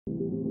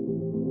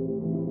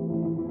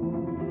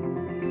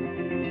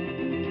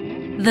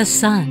The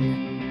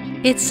sun.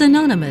 It's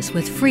synonymous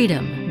with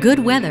freedom, good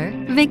weather,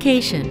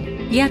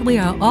 vacation. Yet we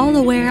are all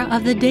aware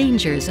of the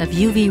dangers of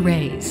UV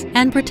rays,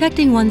 and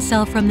protecting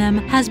oneself from them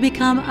has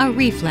become a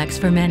reflex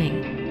for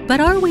many.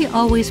 But are we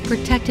always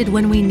protected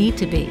when we need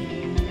to be?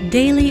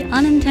 Daily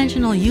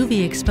unintentional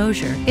UV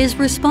exposure is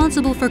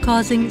responsible for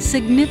causing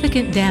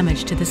significant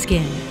damage to the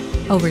skin.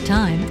 Over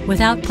time,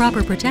 without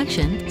proper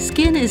protection,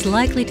 skin is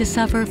likely to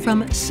suffer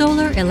from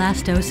solar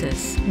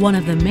elastosis, one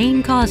of the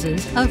main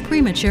causes of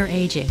premature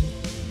aging.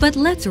 But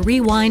let's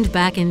rewind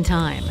back in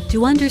time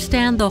to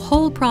understand the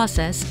whole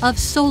process of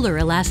solar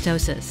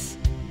elastosis.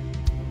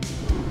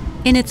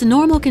 In its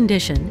normal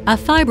condition, a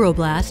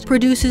fibroblast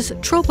produces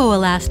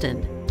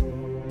tropoelastin,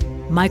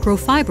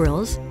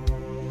 microfibrils,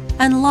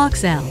 and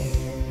Lys'Sun.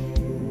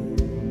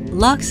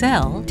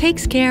 Lys'Sun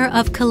takes care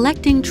of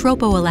collecting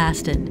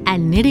tropoelastin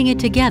and knitting it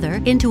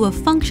together into a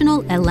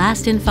functional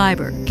elastin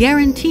fiber,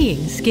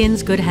 guaranteeing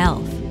skin's good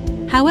health.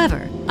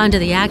 However, under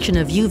the action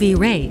of UV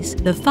rays,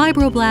 the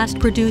fibroblast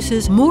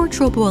produces more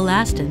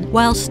tropoelastin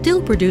while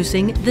still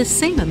producing the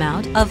same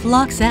amount of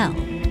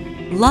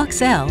Lys'Sun.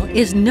 Lys'Sun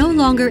is no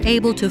longer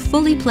able to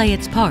fully play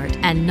its part,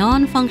 and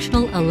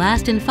non-functional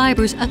elastin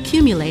fibers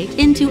accumulate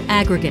into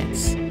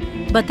aggregates.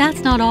 But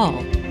that's not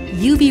all.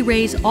 UV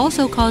rays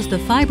also cause the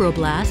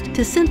fibroblast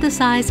to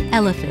synthesize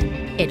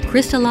elastosin. It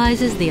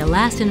crystallizes the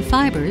elastin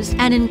fibers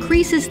and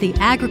increases the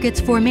aggregates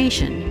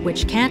formation,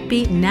 which can't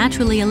be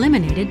naturally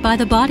eliminated by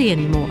the body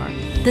anymore.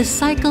 The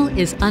cycle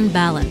is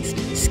unbalanced.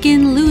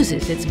 Skin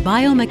loses its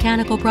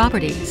biomechanical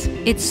properties.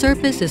 Its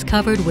surface is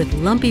covered with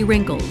lumpy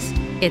wrinkles.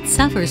 It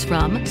suffers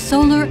from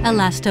solar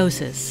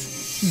elastosis.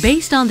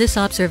 Based on this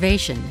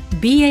observation,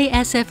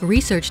 BASF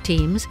research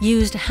teams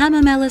used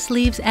hamamelis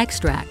leaves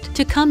extract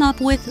to come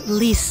up with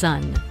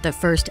Lys'Sun, the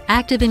first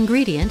active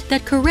ingredient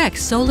that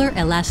corrects solar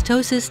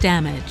elastosis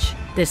damage.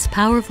 This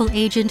powerful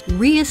agent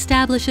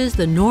re-establishes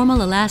the normal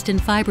elastin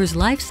fiber's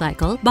life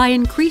cycle by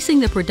increasing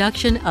the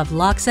production of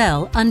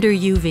Lys'Sun under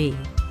UV,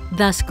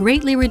 thus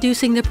greatly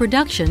reducing the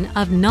production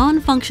of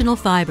non-functional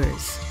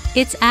fibers.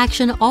 Its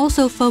action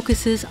also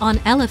focuses on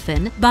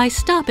elastosin by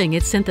stopping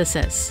its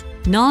synthesis.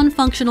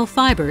 Non-functional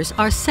fibers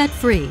are set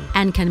free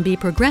and can be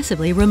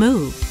progressively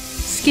removed.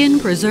 Skin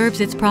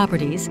preserves its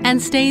properties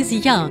and stays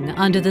young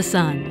under the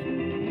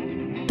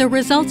sun. The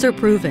results are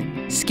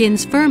proven.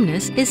 Skin's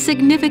firmness is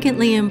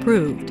significantly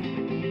improved.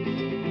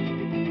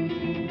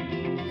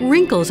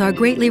 Wrinkles are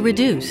greatly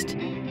reduced.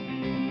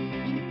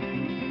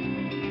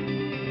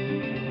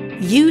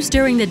 Used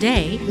during the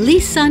day,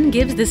 Lys'Sun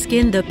gives the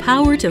skin the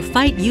power to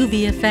fight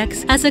UV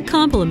effects as a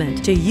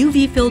complement to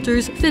UV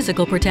filters'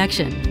 physical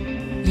protection.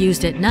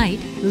 Used at night,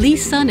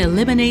 Lys'Sun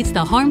eliminates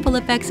the harmful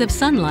effects of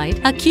sunlight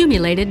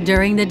accumulated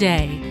during the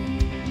day.